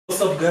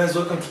What's up, guys?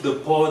 Welcome to the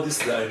pod. This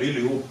is the I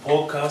Really Hope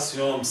podcast. You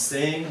know what I'm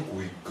saying?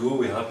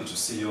 We're happy to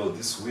see you all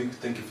this week.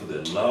 Thank you for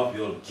the love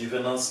you all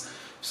given us.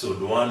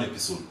 Episode 1,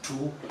 episode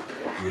 2.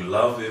 We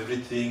love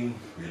everything.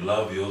 We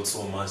love you all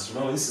so much.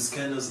 You know, this is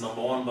Kenya's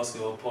 #1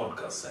 basketball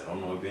podcast. I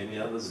don't know if any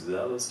others, the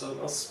others tell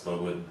us,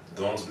 but we're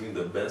the ones doing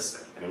the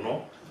best, you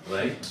know?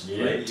 Right?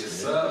 Yeah, right? yes,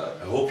 sir.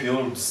 I hope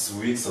your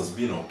weeks has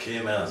been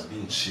okay, man. Has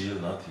been chill,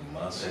 nothing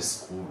much,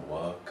 just school,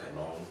 work, and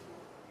all.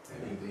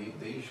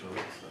 The usual.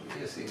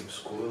 Yes, in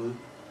school, a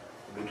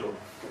bit of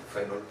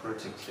final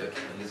project here to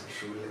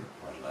shule.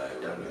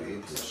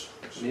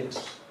 It's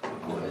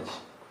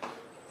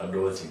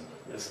Adulting.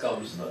 It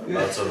comes.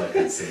 That's all I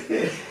can say.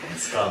 It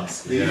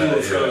comes.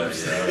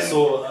 Yeah.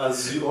 So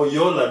as you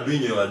all are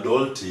doing your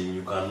adulting,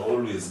 you can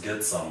always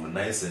get some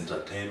nice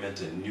entertainment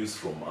and news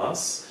from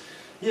us.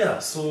 Yeah,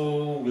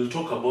 so we'll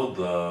talk about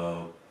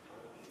the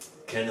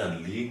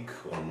Kenyan League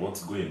on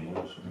what's going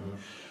on.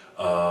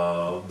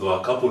 There were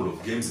a couple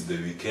of games in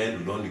the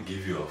weekend. We'll only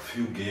give you a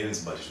few games,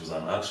 but it was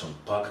an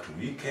action-packed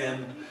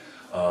weekend.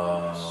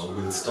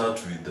 We'll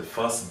start with the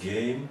first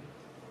game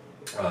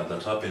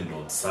that happened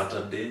on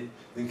Saturday. I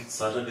think it's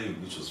Saturday,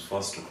 which was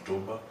 1st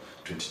October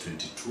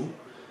 2022.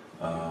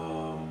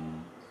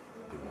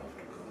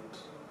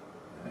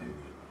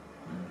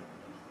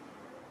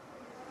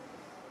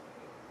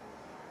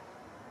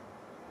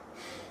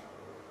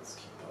 Let's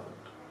keep out.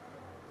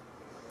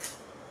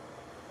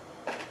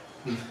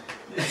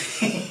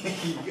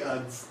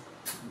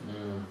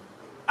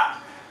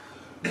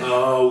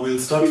 We'll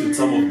start with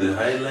some of the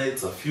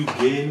highlights. A few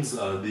games.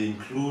 They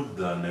include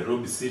the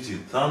Nairobi City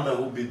Thunder,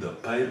 who beat the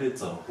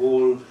Pirates a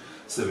whole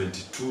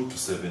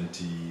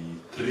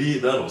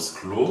 72-73. That was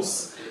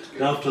close.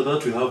 After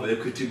that, we have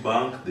Equity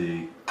Bank.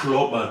 They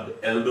clobbered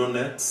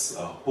Eldonets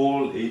a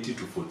whole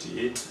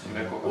 80-48.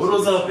 What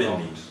was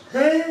happening?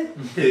 Hey,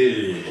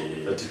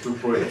 32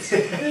 points.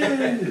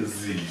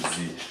 Easy.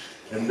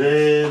 And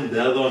then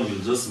the other one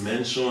we'll just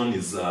mention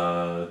is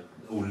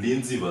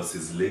Ulinzi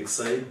versus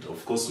Lakeside.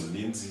 Of course,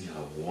 Ulinzi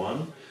have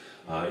won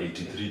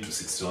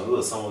 83-61.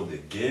 Those are some of the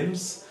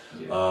games.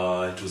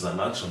 Yeah. It was an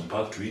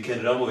action-packed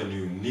weekend. Remember, when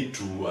you need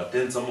to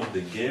attend some of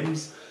the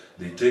games,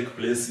 they take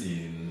place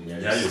in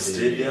Nyayo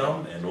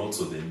Stadium and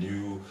also the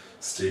new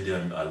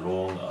stadium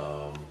along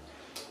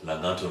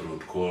Langata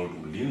Road called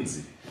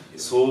Ulinzi. Yeah.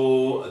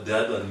 So the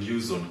other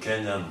news on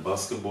Kenyan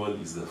basketball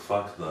is the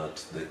fact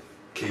that the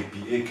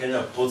KPA,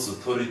 Kenya Ports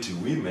Authority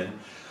Women,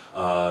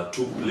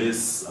 took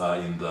place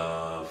in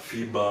the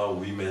FIBA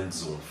Women's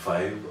Zone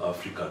 5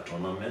 Africa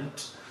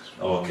tournament.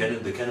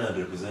 The Kenyan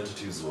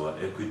representatives were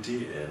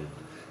Equity and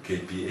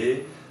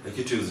KPA.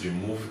 Equity was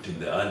removed in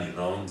the early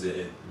rounds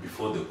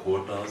before the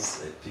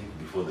quarters,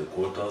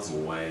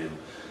 while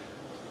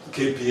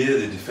KPA,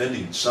 the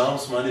defending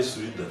champs, managed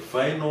to reach the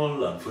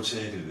final.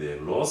 Unfortunately, they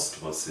lost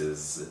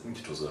versus, I think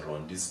it was a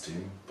Rwandese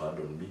team,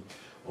 pardon me.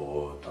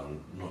 Or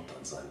not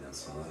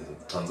Tanzanians.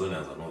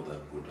 Tanzanians are not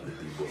that good at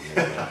people,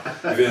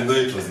 even though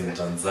it was in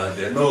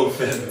Tanzania. No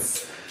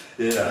offense.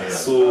 Yeah.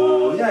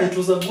 So it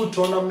was a good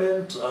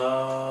tournament.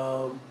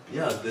 The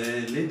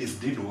ladies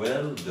did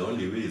well. The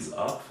only way is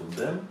up for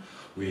them.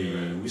 We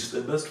wish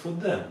the best for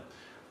them.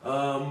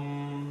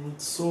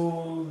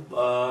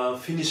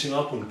 Finishing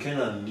up on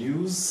Kenyan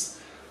news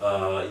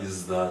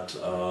is that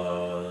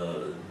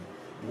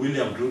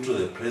William Ruto,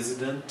 the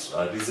president,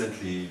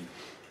 recently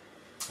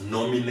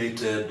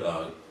nominated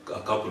a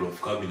couple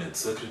of cabinet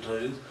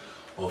secretaries.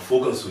 Our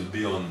focus will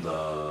be on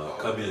the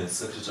cabinet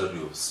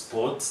secretary of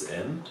sports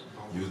and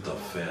youth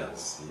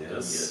affairs.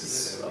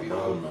 Yes.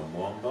 Ababu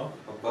Namwamba.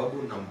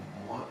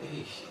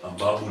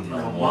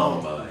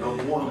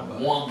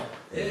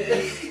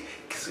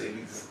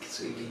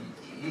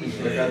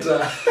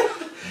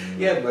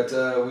 Yeah, but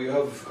we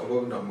have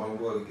Ababu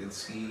Namwamba. We can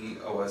see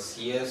our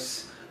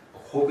CS.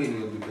 Hoping it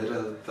will be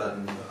better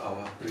than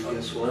our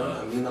previous one.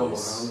 I mean, our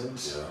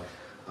rounds.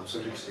 I'm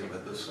sorry to say,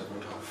 but those are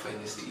not our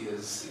finest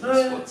years in the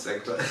sports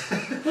sector.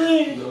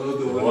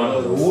 One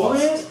of the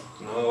worst.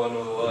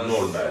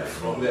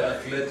 From the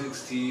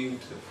athletics team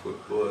to the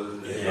football,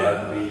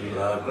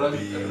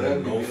 rugby,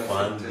 no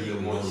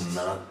funding, no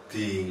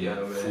nothing,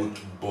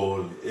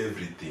 football,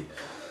 everything.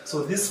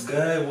 So this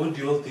guy, what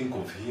do you all think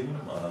of him?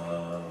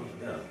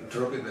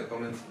 Drop in the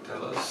comments,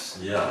 tell us.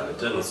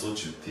 Tell us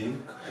what you think.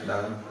 And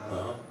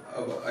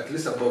at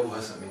least Ababu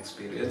has some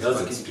experience.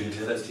 Back in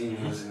 2013,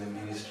 he was in the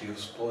Ministry of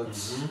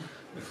Sports.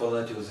 Before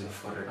that, he was in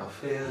Foreign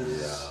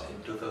Affairs.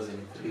 In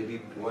 2003, he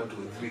did 1,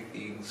 2, 3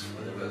 things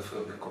for the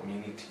welfare of the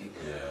community.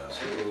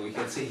 So we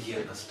can say he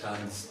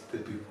understands the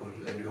people,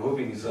 and we're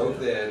hoping he's out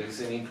there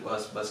listening to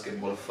us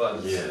basketball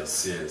fans.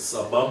 Yes.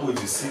 Ababu,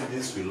 if you see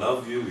this, we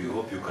love you. We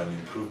hope you can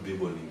improve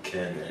people in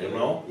Kenya. You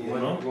know? We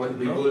want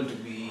people to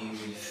be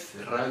with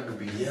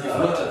rugby,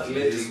 not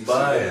athletics.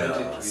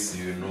 Bias,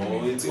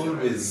 it's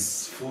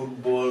always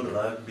football,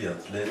 rugby,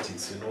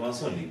 athletics,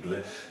 also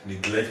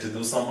neglected. There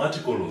was some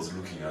article I was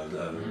looking at,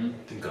 I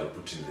think I'll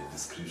put in the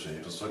description.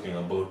 It was talking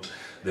about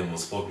the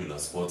most popular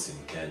sports in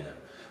Kenya.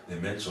 They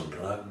mentioned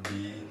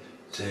rugby,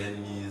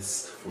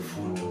 tennis,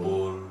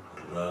 football,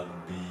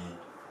 rugby,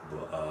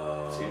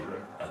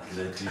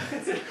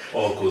 Athletics.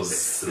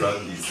 Because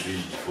rugby is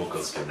really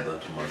focused on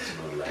that much,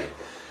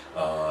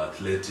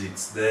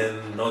 athletics.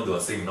 Then now they were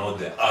saying now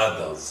the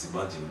others.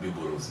 Imagine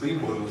b-balls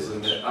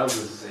and the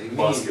others.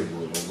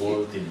 Basketball of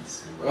all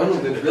things. One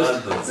of the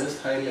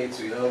best highlights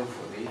we have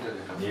for the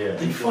internet.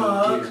 Yeah. In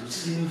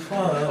fact,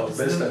 our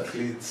best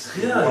athletes.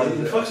 Yeah,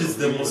 in fact, it's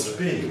the most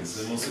paying. It's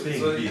the most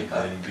paying league in the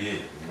NBA.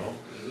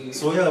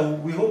 So yeah,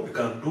 we hope we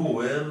can do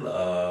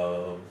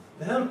well.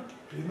 Help,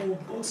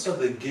 bolster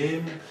the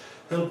game.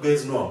 Help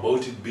guys know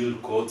about it,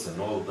 build courts and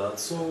all that.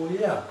 So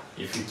yeah.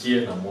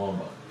 Ifikie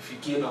Namwamba.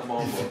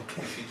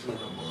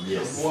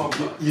 Yes.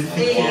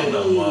 Ifikie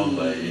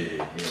Namwamba,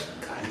 yeah.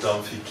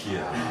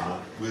 Itamfikia.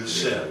 We'll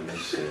share.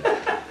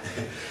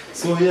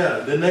 So yeah,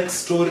 the next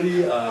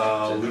story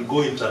will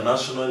go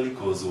internationally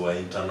because we're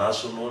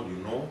international,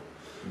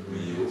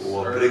 We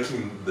were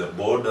breaking the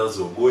borders,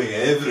 we're going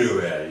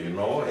everywhere,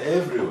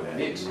 everywhere.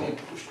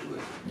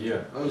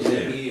 Yeah.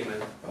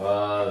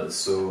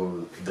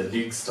 So the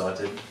league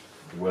started.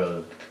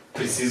 Well,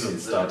 pre-season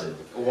started.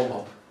 Warm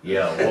up.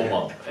 Yeah, warm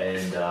up,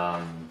 and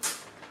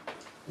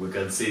we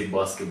can say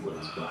basketball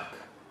is back.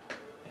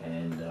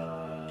 And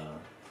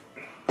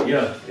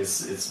yeah,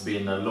 it's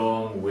been a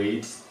long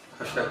wait.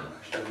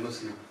 Hashtag no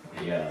sleep.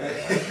 Yeah.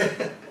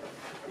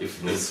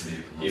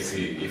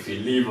 If you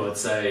live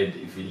outside,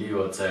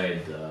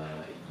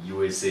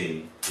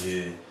 USA,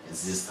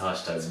 it's just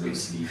hashtag no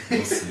sleep.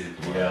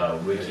 Yeah,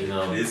 waking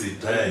up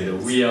the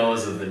wee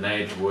hours of the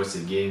night to watch the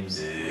games.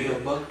 We are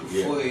back to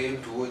 4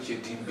 a.m. to watch your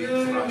team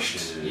being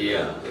thrashed.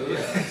 Yeah.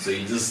 So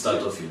you just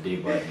start off your day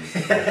by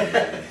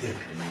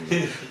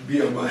Be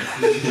a man.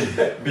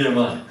 Be a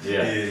man.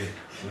 Yeah.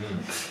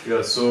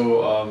 Yeah. So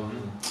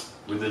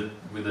with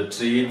the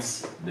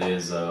trades,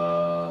 there's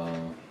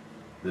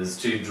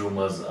trade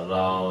rumors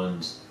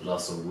around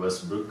Russell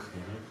Westbrook,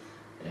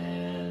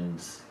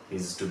 and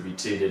he's to be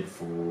traded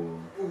for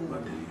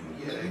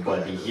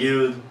Buddy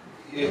Hield.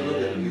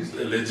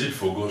 Legit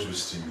forgot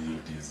which team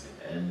he is.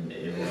 And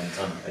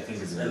I think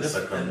it's in the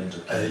Sacramento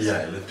Kings.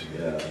 I left him.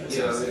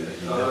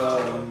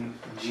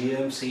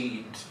 GM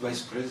said,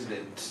 Vice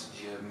President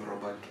GM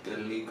Robert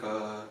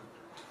Pelinka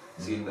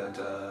said that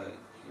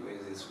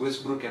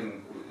Westbrook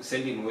and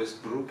sending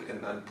Westbrook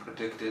and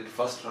unprotected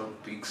first round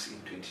picks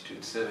in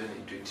 2027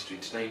 and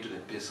 2029 to the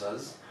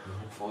Pacers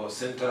for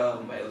center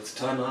Miles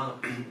Turner,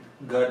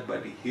 guard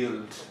Buddy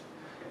Hield.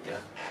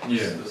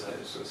 Those are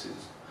the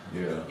sources.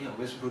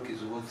 Westbrook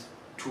is worth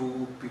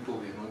two people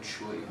we're not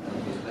sure if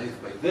they'll be alive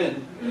by then.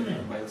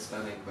 Miles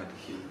Turner and Buddy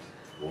Hield.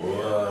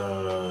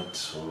 What?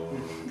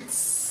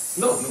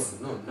 No,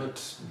 not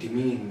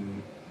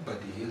demeaning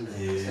Buddy Hield. I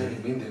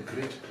mean the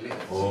great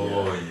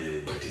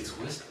players. But it's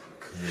Westbrook.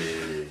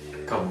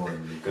 Come on,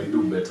 you can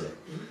do better.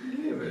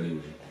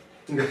 Anyway.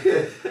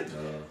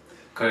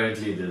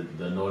 Currently,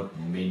 there are not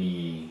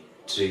many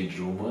trade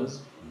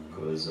rumors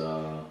because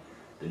the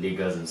league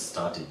hasn't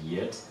started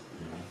yet.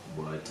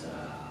 But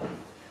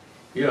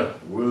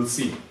we'll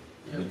see.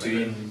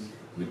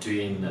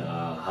 Between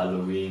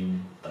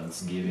Halloween,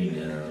 Thanksgiving,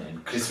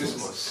 and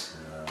Christmas.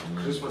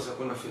 Christmas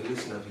hakuna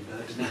Feliz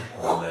Navidad.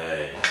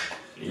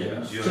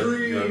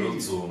 You are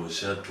also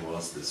shared to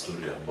us the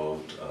story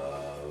about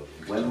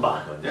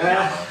Wemba.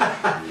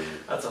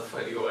 That's a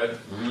funny one.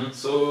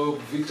 So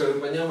Victor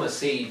Wembanyama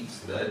said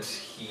that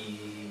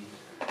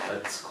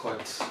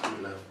Scott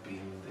would have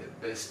been the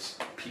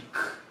best pick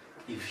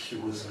if he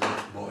was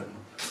not born.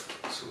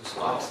 So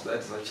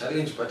that's a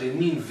challenge, but I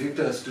mean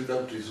Victor stood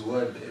up to his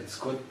word and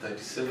scored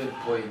 37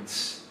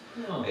 points.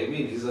 I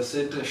mean he's a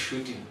center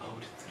shooting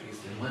out threes.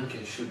 The man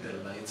can shoot the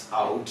lights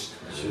out.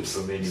 Shoots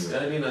from anywhere.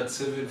 Standing at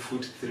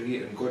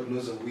 7'3" and God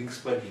knows a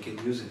wingspan he can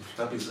use and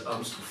flap his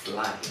arms to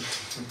fly.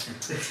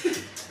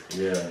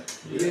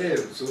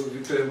 So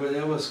Victor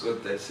Wembanyama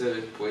scored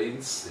 37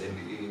 points, and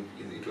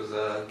it was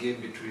a game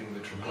between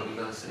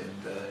Metropolitans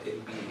and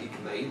NBA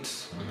Ignite.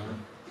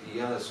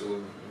 So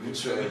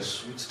which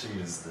team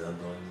is the other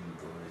one?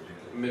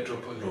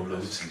 Metropolitans. No,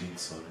 which league?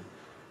 Sorry.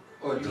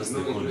 It's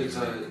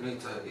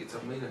a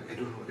minor. I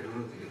don't know the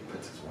league, but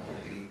it's a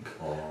minor league.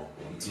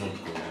 It's not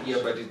college. Yeah,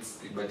 but it's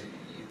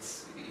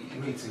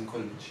in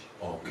college.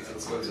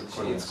 It's college.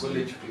 It's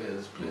college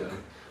players play.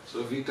 So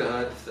Victor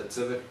had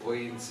 37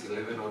 points,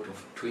 11 out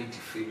of 20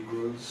 field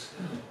goals,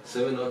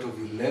 7 out of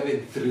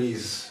 11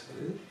 threes.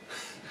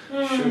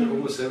 Shot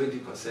almost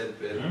 70%,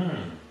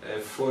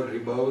 4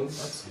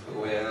 rebounds,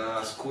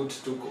 where Scott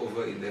took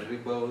over in the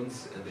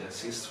rebounds, and the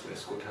assists where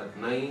Scott had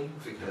 9,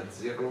 Victor had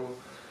 0.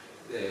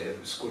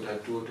 Scott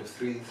had 2 out of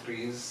 3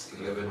 threes,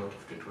 11 out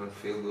of 21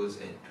 field goals,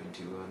 and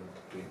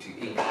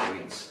 28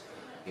 points.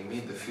 I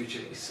mean, the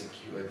future is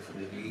secured for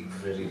the league.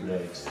 Very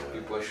bright.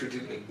 People are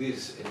shooting like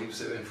this, and if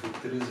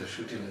 7'3" are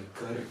shooting like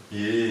Curry.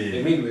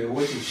 I mean, we're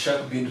watching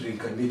Shaq being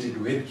reincarnated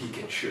when he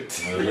can shoot.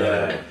 Who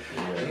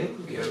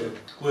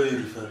are you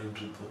referring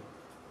to though?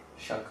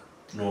 Shaq.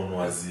 No,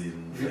 as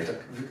in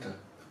Victor.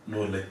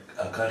 No, like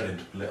a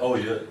current player. Oh,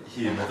 yeah,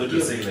 I thought you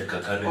were saying like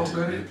a current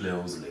NBA player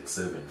who's like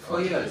 7.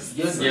 Giannis.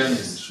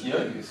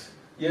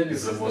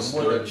 He's the most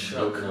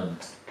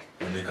dominant.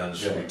 When they can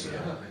shoot.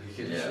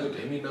 He can shoot.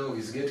 I mean, now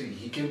he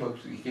came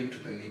to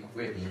the league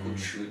when he could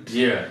shoot.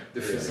 Yeah.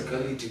 The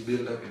physicality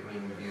build up in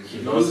him. He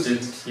lost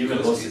it. He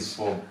even lost his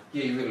form.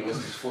 Yeah, he even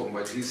lost his form,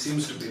 but he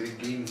seems to be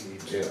regaining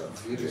it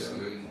very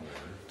slowly.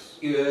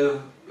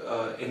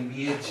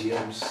 NBA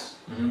GMs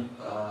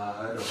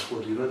had a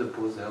quote. You know the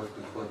post I have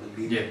before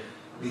the league. Yeah.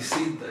 They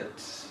said that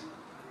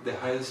the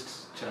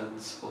highest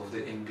chance of the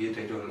NBA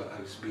title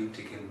is being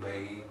taken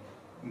by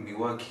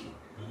Milwaukee,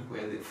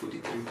 where the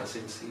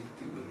 43% said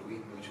they will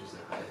win, which was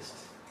the highest.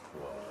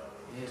 Wow.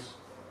 Yes.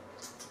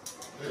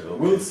 Yeah,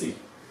 We'll see.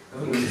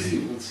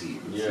 We'll see.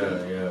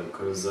 Yeah,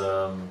 because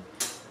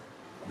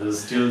there's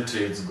still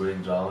trades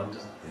going round,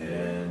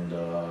 and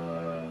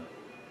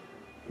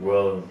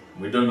well,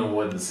 we don't know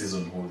what the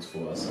season holds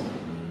for us.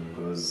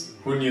 Because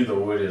who knew the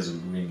Warriors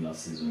would win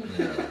last season?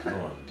 Yeah, no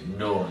one did.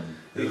 No one.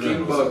 They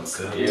came back.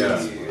 Yeah,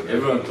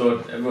 everyone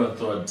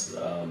thought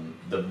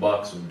the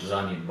Bucks would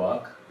run it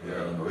back.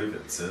 Yeah, or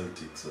even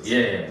Celtics. Or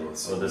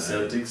the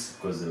Celtics,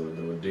 because they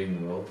were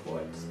doing well.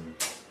 But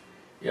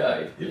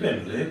yeah,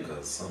 even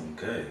Lakers, some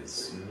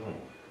guys, you know.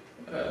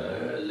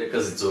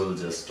 Lakers, it's all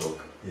just talk.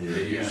 Yeah,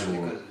 The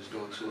usual. Lakers is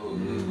dog, so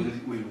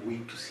we'll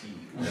wait to see.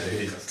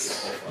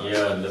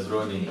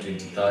 LeBron in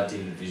 2030,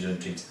 Vision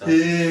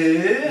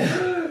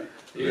 2030.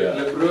 Yeah.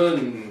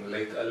 LeBron,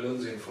 like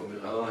Alonso in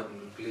Formula 1,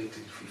 will play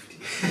till 50.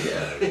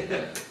 Yeah.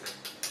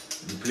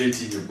 You play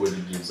till your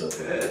body gives up.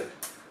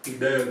 He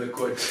died on the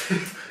court.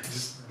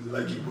 Just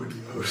lucky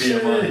body out.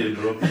 Beer man, you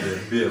drop the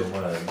beer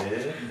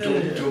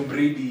man. Tom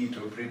Brady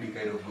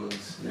kind of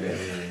goes.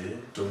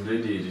 Tom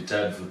Brady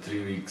retired for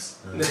 3 weeks.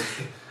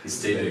 He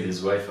stayed with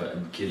his wife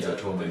and kids at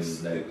home, and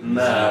he's like,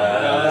 Nah, I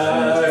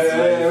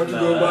have to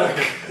go back.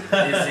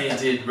 This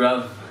ain't it,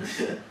 bruv.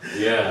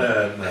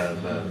 Yeah. Nah,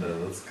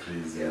 that's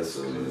crazy. Yeah, That's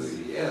so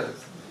crazy.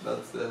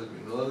 that's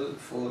all.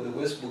 For the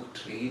Westbrook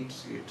trade,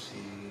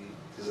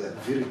 there's a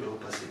very low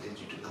percentage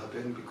it will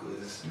happen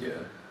because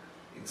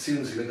it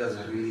seems Lakers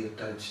are really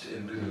attached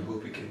and really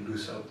hope he can do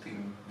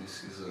something this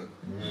season.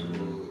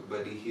 So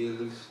Buddy Hill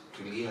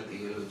to wear the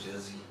yellow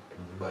jersey,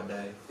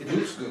 Badai. It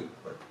looks good,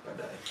 but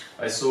Badai.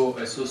 I saw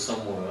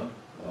somewhere,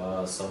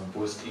 some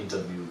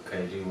post-interview,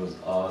 Kyrie was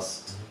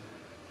asked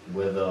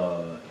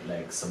whether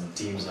like some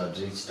teams had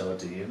reached out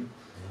to him,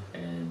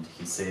 and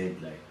he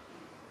said like,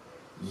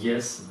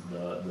 yes,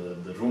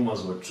 the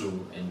rumors were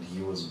true, and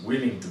he was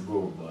willing to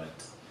go,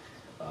 but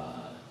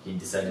he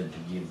decided to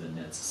give the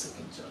Nets a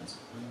second chance.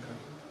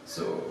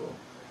 So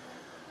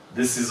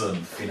this season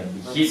finna be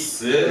hit.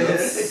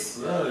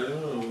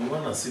 We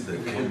wanna see the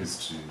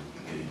chemistry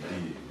with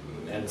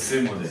KD. And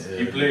Simmons,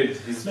 he's played.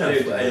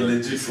 I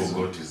legit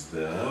forgot he's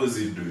there. How is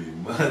he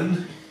doing,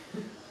 man?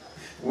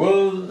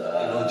 Well,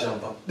 No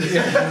jump up.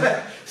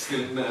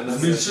 Still,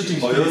 He's been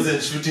shooting. Or he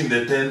wasn't shooting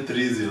the 10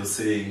 threes you're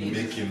saying,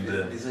 making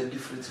them. There's a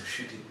difference of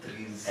shooting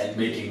threes and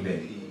making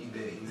them.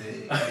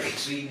 in the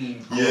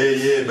training.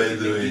 Yeah, by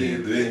the way,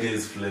 the way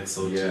guys flex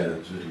out here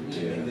during In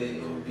training. the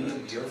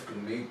NBA, you have to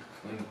make,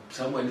 when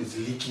someone is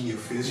licking your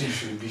face, you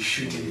should be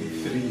shooting a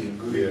three and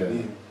going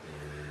in.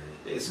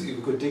 Yeah, so if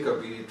we could take a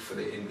minute for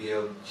the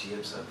NBL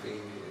GM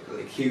something,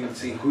 like he will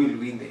say who will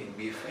win the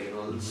NBA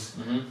finals,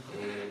 and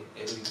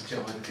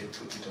Jaman can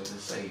put it on the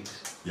side.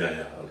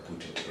 Yeah, I'll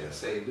put it here.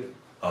 Side.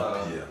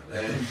 Up here.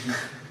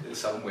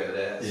 Somewhere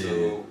there. Yeah.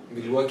 So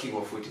Milwaukee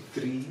were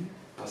 43%,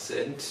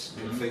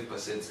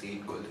 25%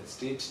 said Golden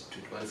State,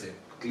 21%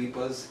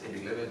 Clippers, and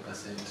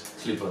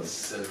 11% Clippers.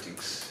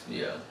 Celtics.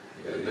 Yeah,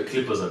 the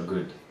Clippers are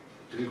good.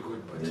 Real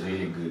good, but They're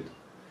really good.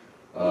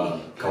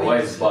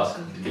 Kawhi is back,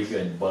 bigger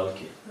and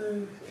bulky.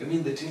 I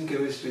mean, the team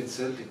chemistry in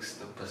Celtics,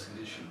 the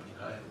percentage should be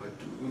high, but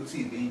we'll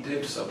see. They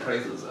tend to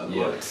surprise us a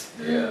lot.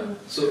 Yeah.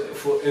 So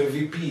for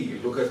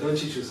MVP, Luka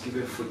Doncic was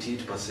given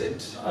 48%,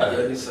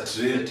 Giannis at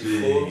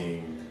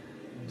 34%,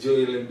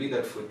 Joel Embiid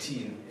at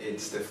 14%, and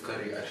Steph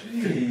Curry at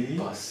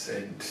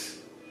 3%.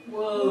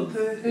 Well,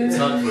 it's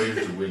hard for him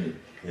to win it.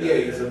 Yeah,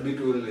 he's a bit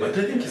old. But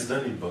I think he's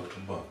done it back to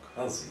back,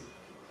 has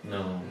he?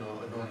 No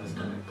one has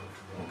done it back to back.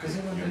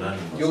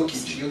 Unanimous.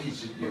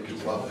 Jokic back to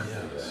back.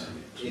 Yeah.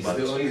 He's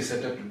the only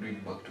center to do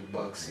it back to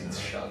back since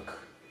Shaq.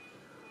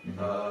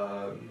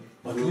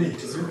 But wait,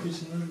 is Jokic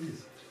in that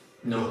list?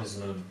 No, he's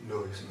not. No,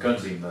 he's not.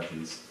 Can't be in that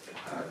list.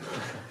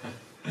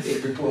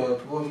 Hey, people,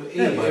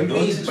 Yeah, but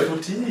Embiid is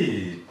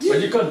 48. But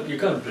you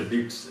can't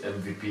predict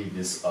MVP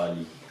this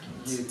early.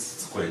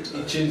 It's quite.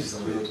 It changes a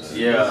lot.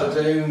 Yeah. At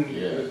the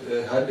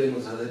time, Harden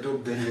was at the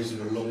top, then he was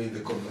no longer in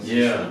the conversation.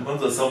 Yeah.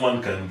 Once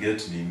someone can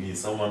get Nini,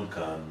 someone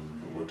can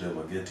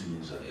whatever get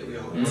injured. Yeah, we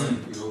hope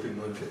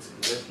no one gets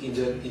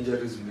injured.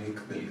 Injuries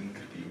make the league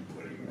really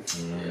boring.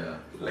 Yeah.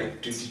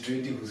 Like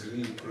 2020 was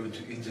really prone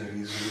to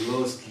injuries. We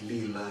lost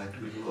Lillard,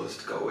 we lost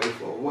Kawhi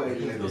for a while.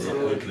 There was a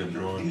point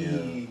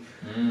LeBron,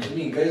 I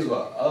mean, guys were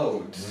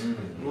out.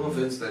 No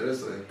offense to the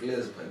rest of the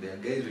players, but they are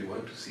guys we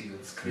want to see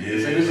on screen.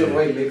 There's a reason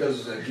why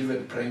Lakers were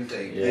given prime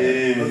time.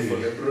 Not for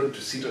LeBron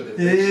to sit on the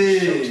bench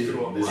and shout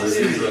through a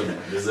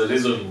There's a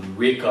reason we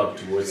wake up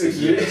to watch the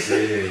games.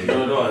 You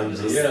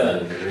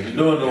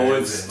don't know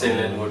what's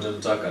telling what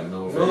I'm talking.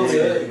 No,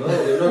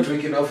 we're not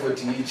waking up for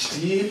THT.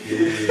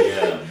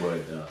 Yeah, but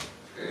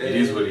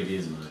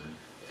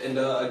And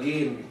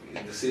again,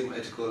 in the same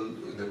article,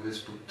 in the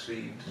Westbrook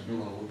trade, we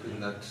are hoping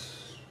that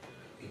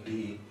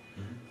AD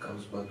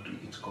comes back to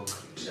eat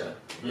concrete.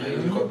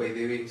 By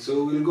the way.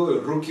 So we'll go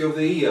Rookie of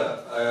the Year.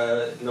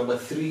 Number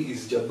 3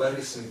 is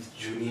Jabari Smith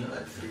Jr.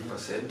 at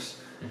 3%,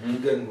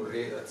 Keegan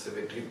Murray at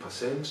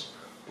 17%,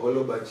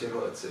 Paulo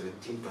Banchero at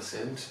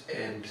 17%,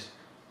 and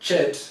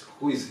Chet,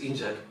 who is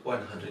injured,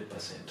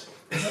 100%.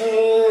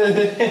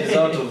 He's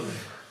out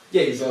of...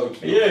 Yeah, he's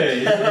out. Yeah,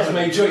 it's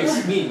my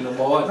choice. Me,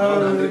 number 1,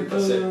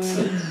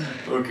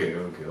 100%. Okay.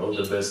 All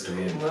the best to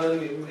him. Man,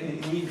 we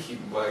need him,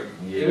 but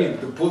Yeah. I mean,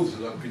 the polls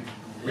will have been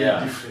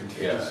really different.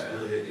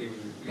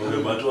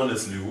 Okay, but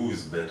honestly, who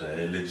is better?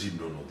 I legit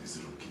don't know these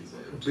rookies.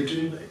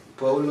 Between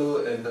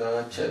Paulo and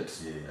Chet,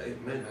 Yeah.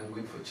 I'm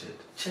going for Chet.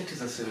 Chet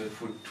is a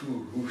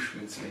 7'2" who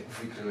shoots like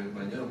Victor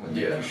Wembanyama.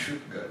 Yeah. He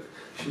shooting guard,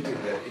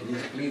 and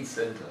he's playing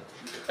center.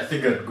 I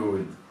think I'd go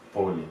with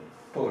Paulo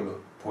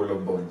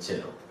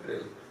Banchero.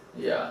 Really?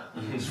 Yeah.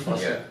 He's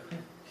faster.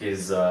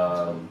 He's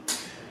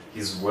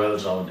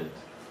well-rounded,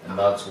 and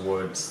that's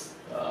what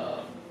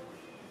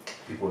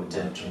people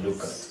tend to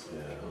look at.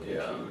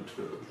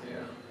 True.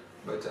 Yeah.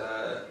 But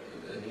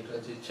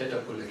Chet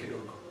akule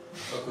kidogo.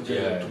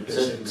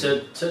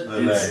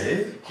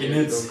 He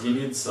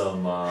needs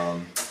some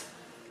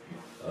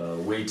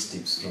weight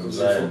tips from Because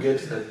Zion. you forget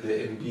that the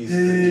MB is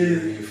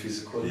really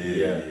physical.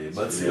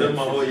 But remember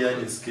how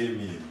Giannis came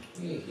in?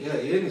 Yeah,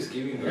 Giannis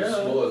giving was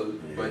small,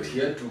 but he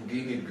had to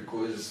gain it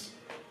because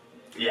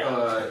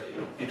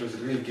it was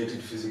really getting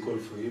physical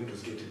for him, it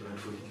was getting hard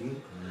for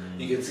him.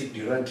 You can see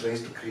Durant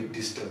tries to create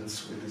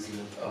distance with his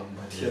left arm,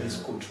 but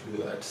Giannis couldn't do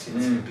that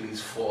since he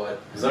plays forward.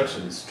 He's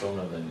actually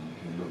stronger than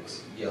he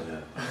looks.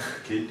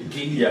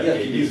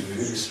 KD is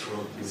very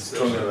strong. He's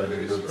stronger than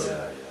he looks.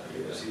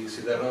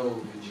 See that now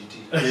with GT.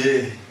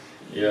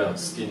 Yeah,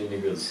 skinny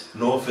niggas.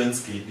 No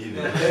offense, KD.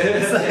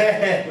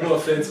 No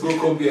offense, go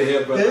comb your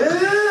hair,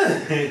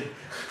 brother.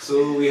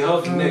 So we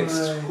have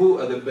next, who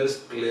are the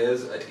best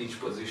players at each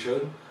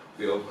position?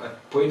 We have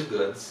at point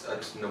guards,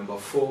 at number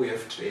 4 we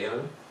have Trae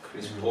Young,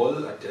 Chris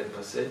Paul at 10%,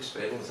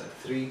 Trae Young is at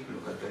 3,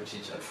 Luka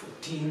Doncic at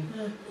 14,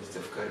 and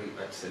Steph Curry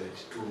at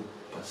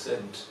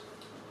 72%.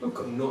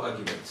 Look, no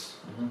arguments.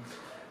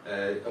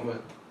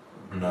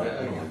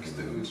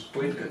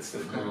 Point guard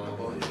Steph Curry.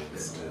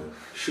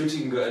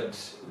 Shooting guard,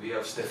 we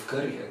have Steph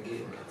Curry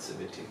again at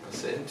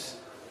 17%,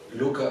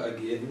 Luka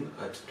again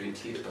at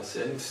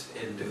 28%,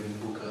 and Devin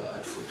Booker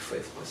at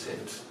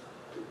 45%.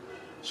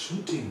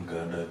 Shooting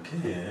guard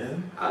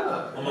again?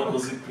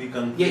 Because we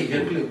can you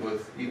can play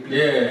both. You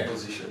play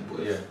position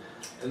both. Yeah.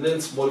 And then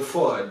small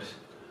forward,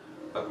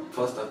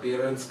 first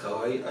appearance,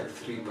 Kawhi at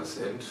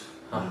 3%.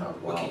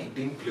 Okay, he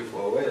didn't play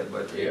for a while,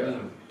 but I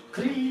mean,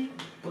 3%.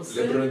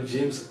 LeBron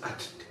James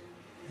at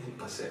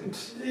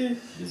 10%.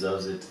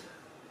 Deserves it.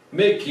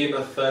 Making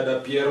a third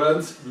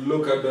appearance,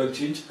 Luka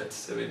Doncic at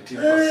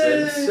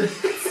 17%.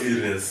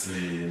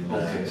 Seriously,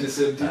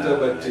 Jason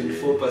Tatum at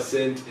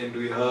 24%, and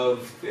we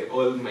have the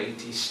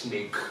almighty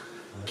snake,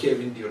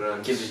 Kevin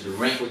Durant,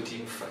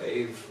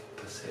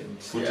 14.5%.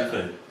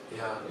 45.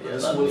 Yeah,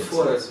 small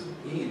forward.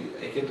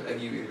 I can't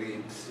argue with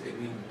it. I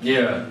mean,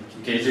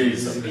 KD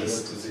is a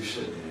beast.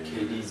 Position.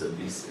 KD is a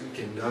beast. He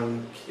can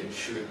dunk, he can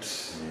shoot,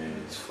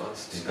 he's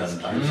fast, He can he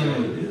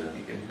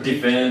can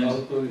defend.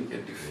 He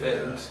can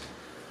defend.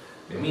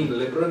 I mean,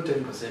 LeBron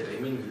 10%, I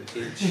mean, with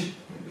age,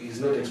 he's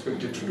not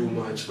expected to do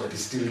much, but he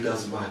still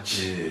does much.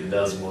 He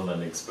does more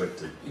than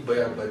expected. But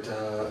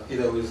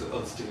either way,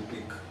 I'll still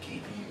pick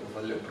KD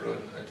over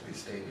LeBron at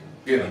this time.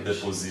 The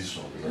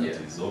position, that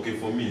is. Okay,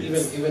 for me,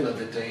 Even at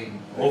the time.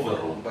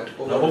 Overall. But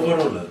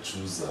overall, I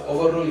choose...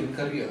 overall in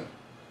career?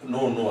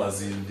 No,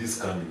 as in this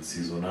coming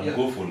season, I'll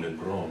go for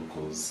LeBron,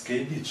 because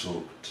KD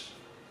choked.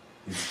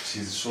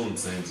 She's shown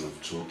signs of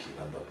choking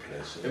under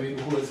pressure. I mean,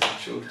 who has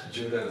choked?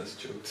 Jordan has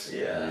choked.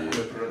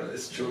 LeBron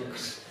has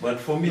choked. But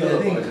for me,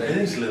 I think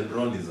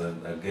LeBron is a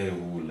guy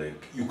who,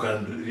 like, you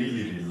can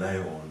really rely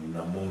on in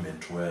a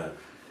moment where,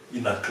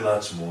 in a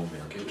clutch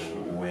moment,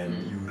 or when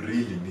you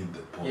really need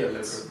the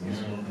points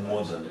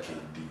more than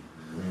KD.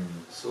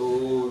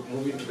 So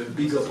moving to the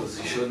bigger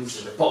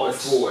positions, power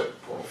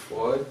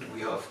forward,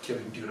 we have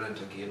Kevin Durant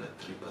again at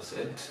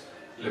 3%.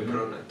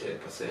 LeBron at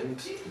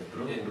 10%,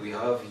 and we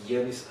have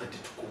Giannis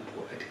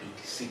Antetokounmpo at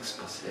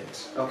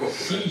 86%.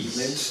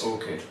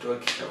 Okay. To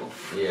talk of.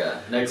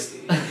 Yeah. Next.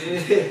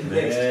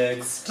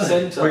 Next.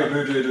 Center.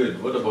 Wait.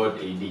 What about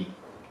AD?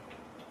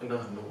 No.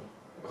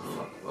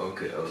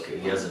 Okay.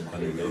 He hasn't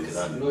played.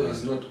 No,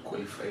 he's not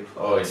qualified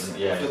for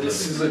for the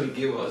season he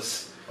gave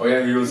us. Oh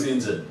yeah, he was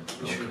injured.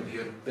 He should be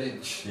on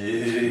bench.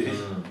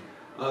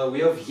 Yeah. We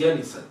have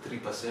Giannis at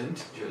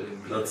 3%. Joel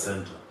Embiid. That's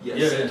center.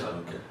 Center.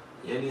 Okay.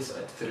 Giannis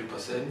at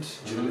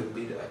 3%, Joel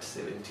Embiid at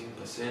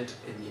 17%,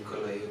 and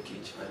Nikola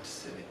Jokic at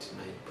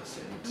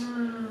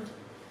 79%.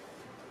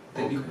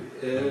 The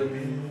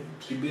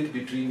debate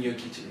between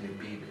Jokic and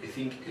Embiid, I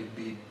think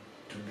Embiid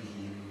to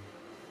be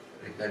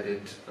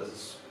regarded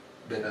as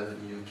better than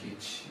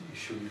Jokic, he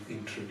should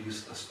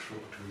introduce a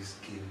stroke to his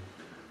game.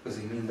 Because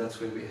I mean, that's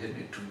where we're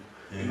headed to.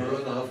 You no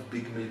longer have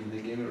big men in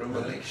the game.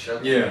 Remember, like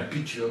Shaq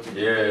beat you up.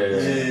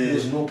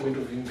 There's no point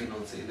of him being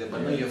outside there,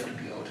 but now you have to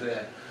be out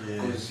there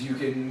because you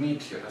can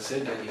meet your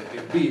center, you have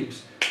a bid,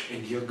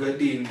 and you're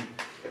guarding,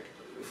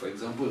 for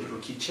example,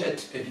 Rocky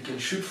Chet, and he can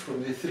shoot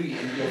from the 3,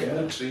 and you have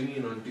no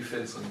training on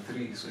defense on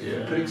 3. So if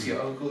he breaks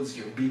your ankles,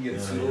 you're big and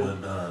slow.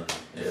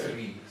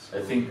 3. So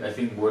I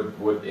think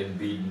what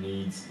Embiid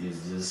needs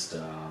is just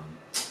to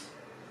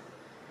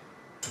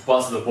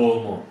pass the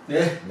ball more.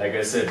 Like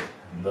I said,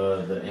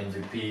 the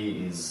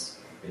MVP is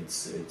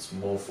it's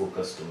more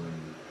focused on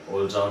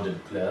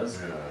all-rounded players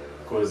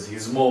because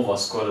he's more of a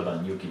scorer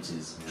than Jokic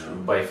is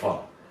by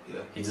far.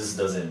 He just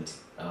doesn't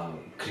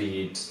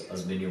create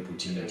as many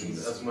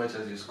opportunities. As much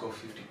as you score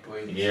 50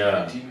 points,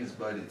 the team is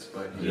bad, it's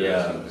bad.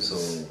 So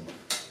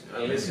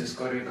unless you're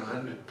scoring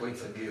 100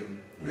 points a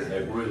game,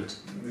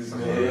 there's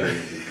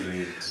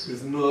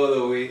no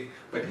other way.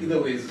 But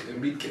either way,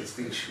 Embiid can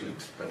still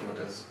shoot, but not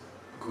as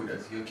good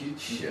as Jokic.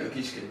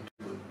 Jokic can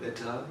do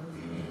better,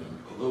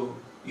 although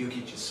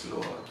Jokic is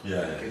slower.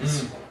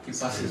 He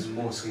passes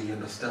more, so he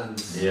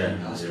understands he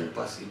has to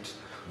pass it.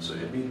 So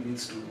Embiid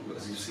needs to,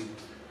 as you said,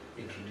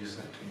 introduce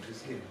that into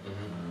his game.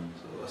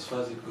 So as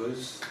far as it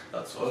goes,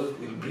 that's all.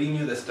 We'll bring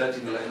you the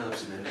starting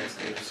lineups in the next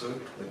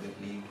episode when the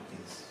league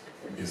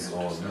is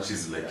on, which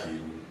is like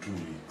in 2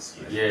 weeks.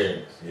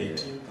 Right?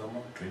 18th,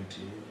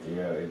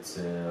 20th. It's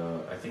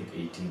I think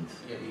 18th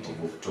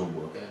of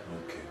October.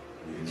 Okay.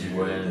 It's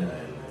when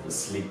the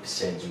sleep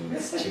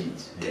schedules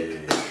change.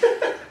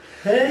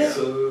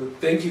 So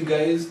thank you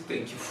guys.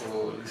 Thank you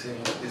for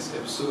listening to this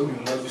episode. We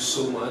love you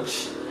so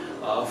much.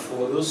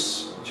 For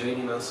those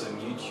joining us on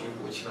YouTube,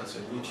 watching us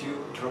on YouTube,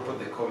 drop in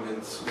the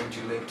comments what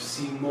you like to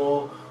see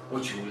more,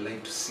 what you would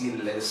like to see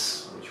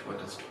less, what you want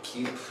us to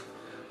keep.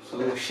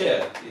 So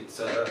share. It's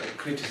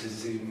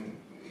criticism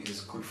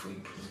is good for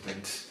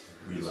improvement.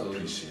 We'll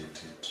appreciate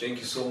it. Thank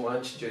you so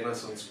much. Join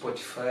us on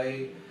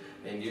Spotify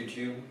and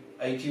YouTube.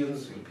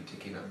 iTunes will be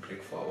taking a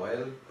break for a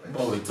while.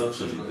 Oh, it's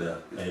actually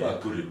there. I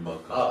put it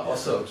back.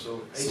 Awesome.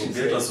 So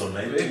get us on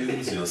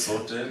iTunes, you're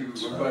sorted.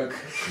 We're back.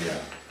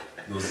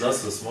 It was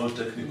just a small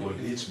technical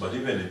glitch, but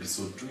even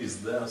episode 2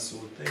 is there, so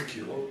thank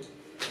you all.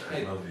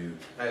 I love you.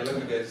 I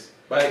love you guys.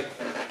 Bye.